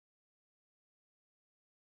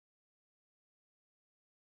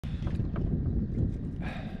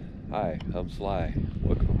Hi, I'm Sly.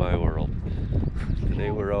 Welcome to my world. Today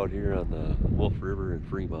we're out here on the Wolf River in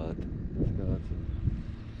Fremont, Wisconsin,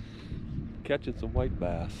 catching some white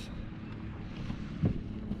bass.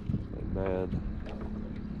 My man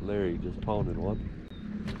Larry just pounded one.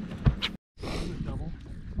 Double.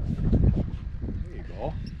 There you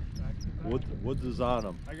go. Woods is on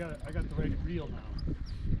them. I got the right reel now.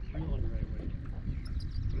 Reeling the right way.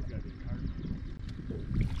 This gotta be a carp.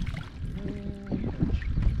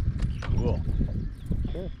 Cool.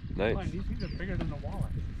 Nice. Come on, these things are bigger than the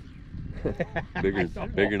walleye. bigger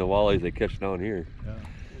than the walleyes they catch down here. Yeah.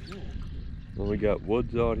 Well, we got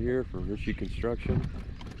woods out here from Rishi Construction.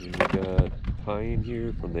 And we got pine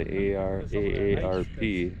here from the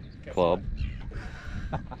AARP club.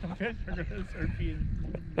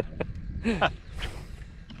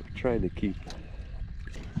 Trying to keep.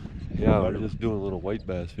 Yeah, we're just doing a little white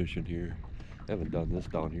bass fishing here. I haven't done this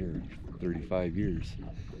down here in 35 years.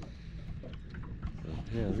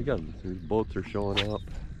 Yeah, we got the boats are showing up.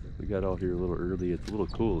 We got out here a little early. It's a little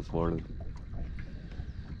cool this morning.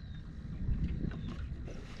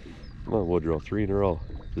 Come on, Woodrow, 3 in a row.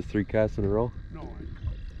 Just 3 casts in a row? No.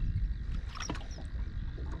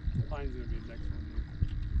 Pine's gonna be the next one.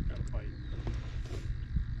 Gotta fight.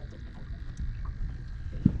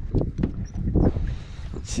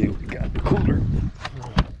 Let's see what we got in the cooler.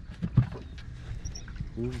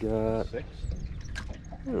 We got 6.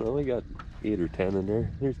 I don't know, we got 8 or 10 in there.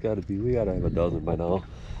 We gotta have a dozen by now.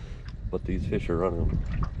 But these fish are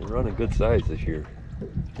they're running good size this year.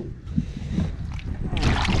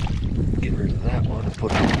 Get rid of that one and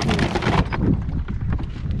put it in the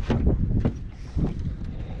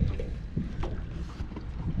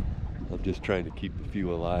I'm just trying to keep a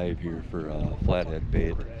few alive here for flathead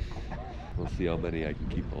bait. We'll see how many I can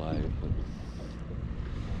keep alive.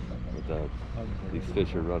 But these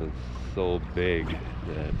fish are running so big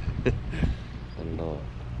that I don't know.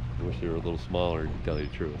 I wish they were a little smaller, to tell you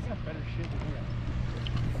the truth. They got better shit than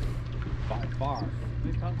we By far. got.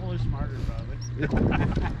 They probably smarter probably.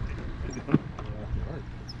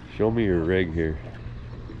 Show me your rig here.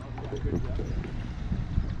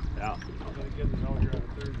 Yeah. I'm gonna get it out here on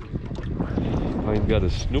Thursday. I've got a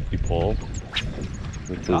Snoopy pole,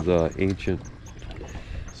 which is ancient.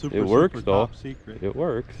 It works super though. Top secret. It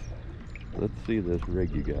works. Let's see this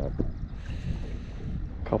rig you got.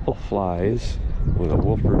 Couple flies with a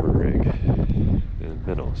Wolf River rig and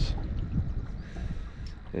minnows.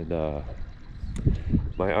 And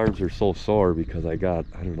my arms are so sore because I caught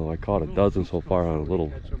a dozen so far on a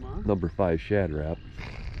little number 5 shad wrap.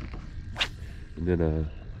 And then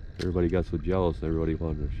everybody got so jealous, everybody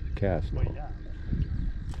wanted to cast now.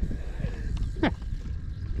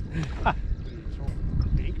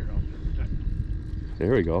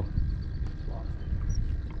 There we go.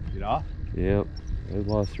 Get off? Yep, I've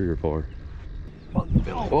lost 3 or 4.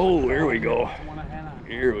 Oh, here we go.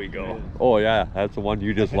 Here we go. Oh yeah, that's the one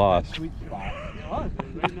you just lost. Sweet spot.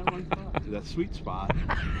 That sweet spot.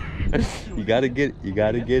 You gotta get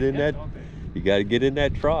in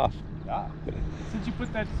that trough. Yeah. Since you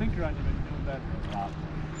put that sinker on, you've been doing that for a lot.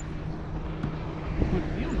 Good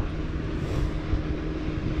deal.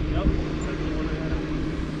 Yep.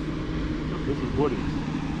 This is Woody's.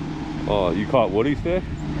 Oh, you caught Woody's fish?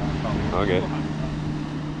 Okay.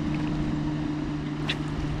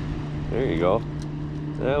 There you go.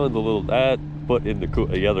 That one's a little, that put in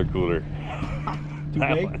the other cooler. Too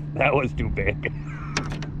big? That was too big.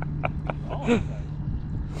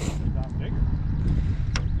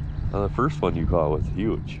 The first one you caught was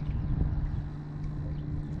huge.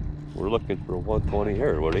 We're looking for a 120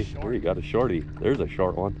 here, Woody. Here you got a shorty. There's a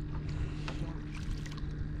short one.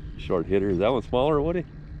 Short hitter. Is that one smaller, Woody?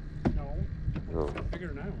 No. Oh. Bigger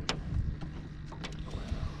than that one.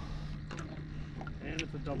 And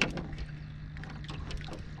it's a double hook.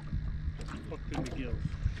 Hooked in the gills.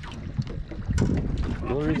 The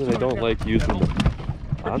only reason I don't like using,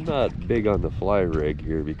 I'm not big on the fly rig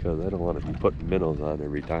here because I don't want to be putting minnows on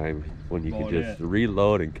every time when you can just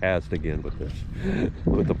reload and cast again with this,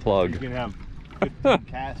 with the plug. You can have 15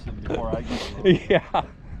 casts in before I get to Yeah. I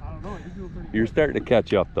don't know. You're doing pretty You're good. starting to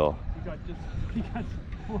catch up though. You got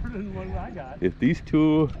more than what I got. If these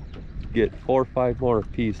two get 4 or 5 more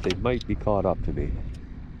apiece, they might be caught up to me.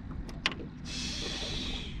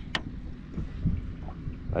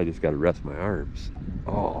 I just got to rest my arms.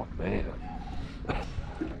 Oh man.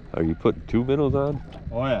 Are you putting 2 minnows on?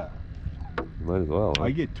 Oh yeah. You might as well. Huh?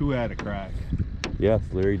 I get 2 at a crack. Yes,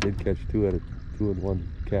 Larry did catch 2 in 1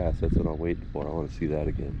 cast. That's what I'm waiting for. I want to see that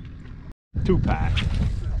again. 2-pack.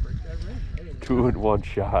 2 in 1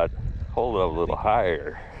 shot. Hold it up a little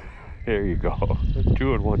higher. There you go.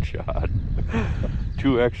 2 in 1 shot.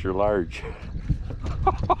 2 extra large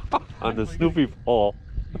on the Snoopy pole.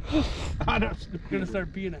 I'm gonna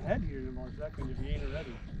start being ahead here in a more second if you ain't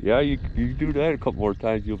already. Yeah, you do that a couple more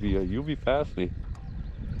times, you'll be past me.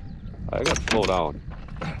 I gotta slow down.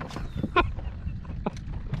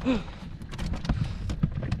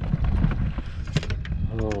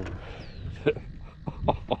 Oh.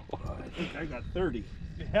 I think I got 30.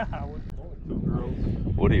 Yeah, 2 girls.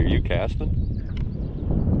 Woody, are you casting?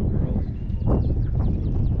 2 girls.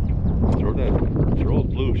 Throw a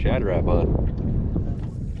blue shad wrap on.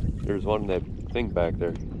 There's one that thing back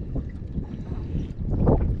there.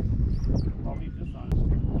 I'll leave this on.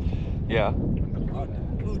 Yeah.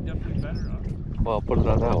 Blue definitely better, huh? Well, I'll put it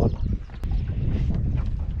on that one.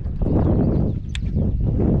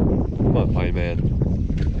 Come on, Pie Man.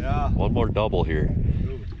 Yeah. One more double here.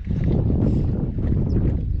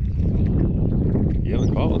 You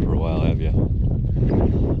haven't caught one for a while, have you?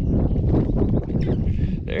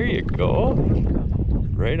 There you go.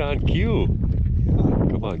 Right on cue.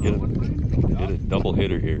 Come on, get a double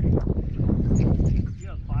hitter here. You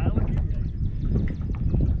got a file in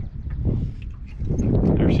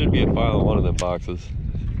here? There should be a file in one of them boxes.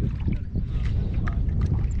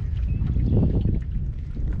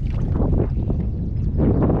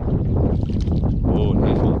 Oh,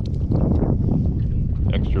 nice one.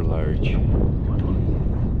 Extra large.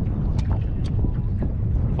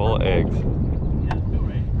 Full of eggs. Yeah, two,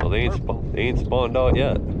 right? Well, they ain't spawned out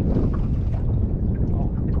yet.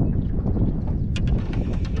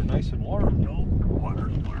 They're nice and warm. No,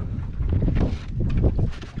 water's warm.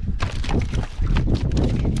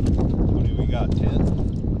 What do we got,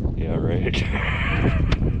 10? Yeah, right.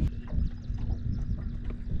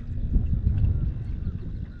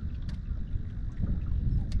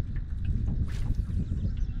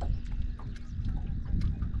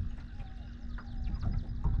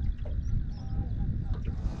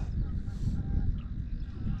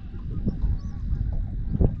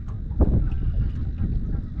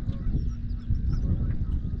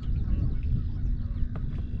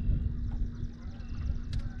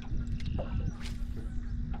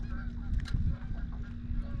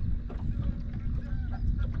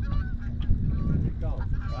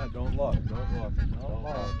 Don't look.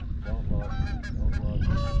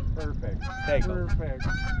 Perfect. Take 'em. Perfect.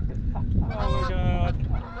 Oh my god.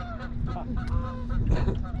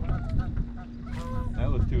 That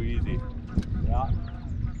was too easy. Yeah.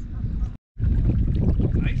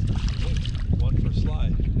 Nice. One for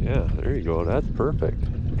slide. Yeah, there you go. That's perfect.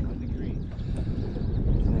 On the green.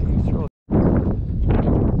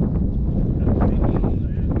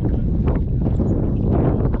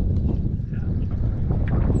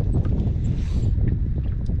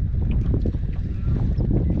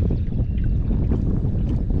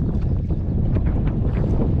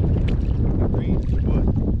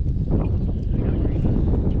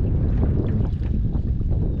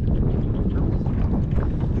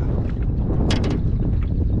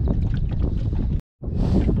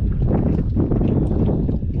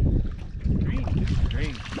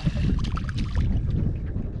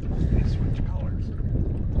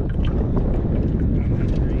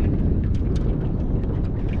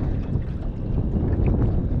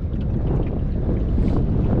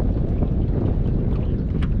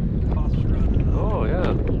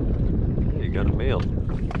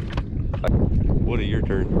 Woody, your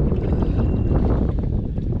turn.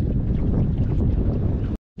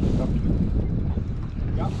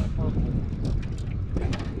 Got my purple.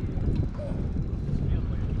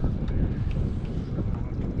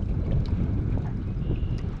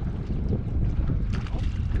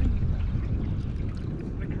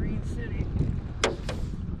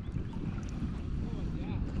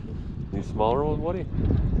 These smaller ones, Woody?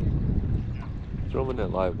 Throw them in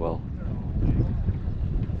that live well.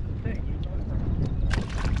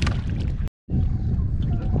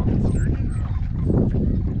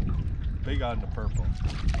 Big on the purple.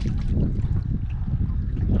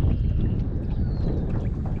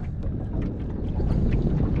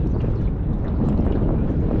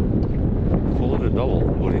 Pull it a double,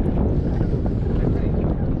 Woody.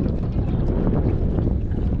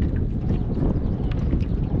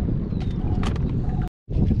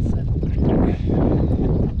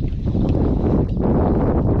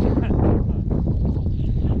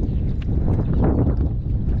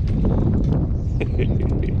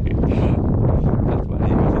 That's why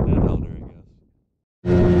he was in that down there, I guess.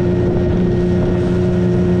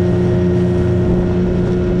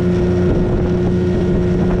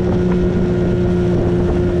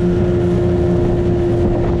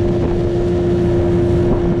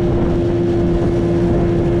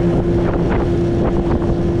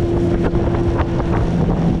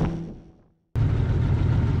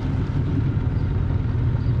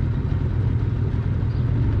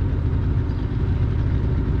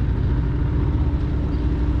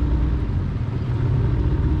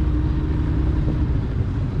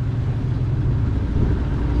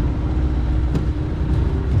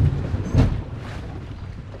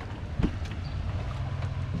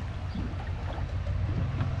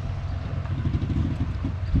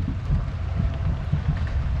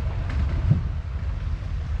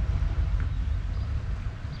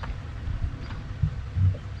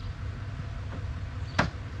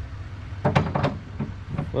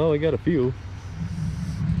 Well, we got a few.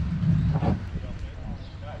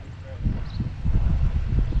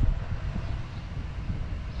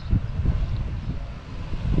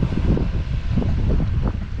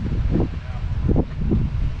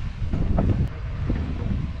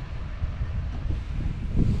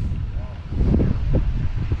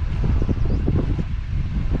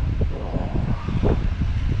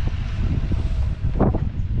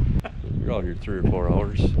 You're out here 3 or 4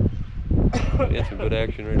 hours. We had some good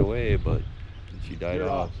action right away, but she died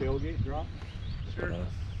off. Tailgate drop? Sure.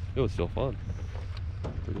 It was still fun.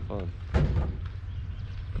 Pretty fun.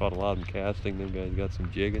 Caught a lot of them casting, them guys got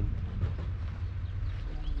some jigging.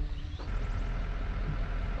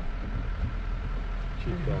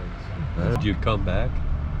 Did you come back?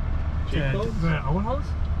 The outhouse?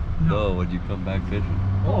 No, would you come back fishing?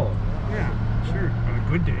 Oh, Yeah, sure. On a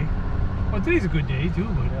good day. Well, today's a good day too,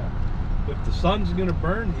 but yeah. If the sun's gonna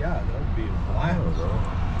burn, yeah, that would be a blast.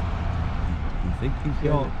 You think these See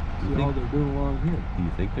how, guys? see how they're doing along here. Do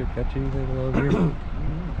you think they're catching anything along here?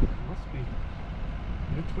 must be.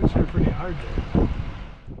 They're twitching pretty hard there.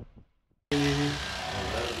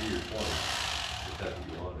 That'll be your 20. If that's what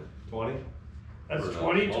you wanted. 20? That's For the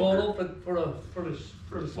 20 total smoker?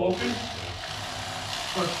 for the smoking.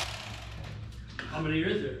 But how many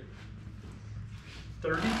is there?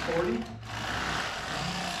 30, 40?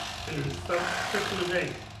 And there's stuff six in the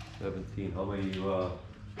bank. 17. How many you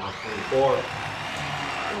 4.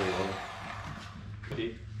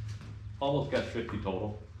 50. Almost got 50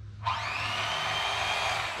 total.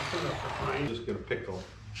 That's enough for I'm mine. just gonna pickle.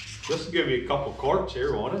 This will give you a couple quarts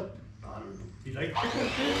here, won't it? I don't know. You like pickle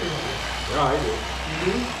fish or what? Yeah, I do.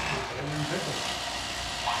 You do? I didn't pickle.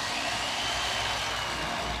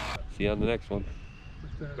 See you on the next one.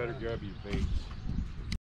 Better grab your baits.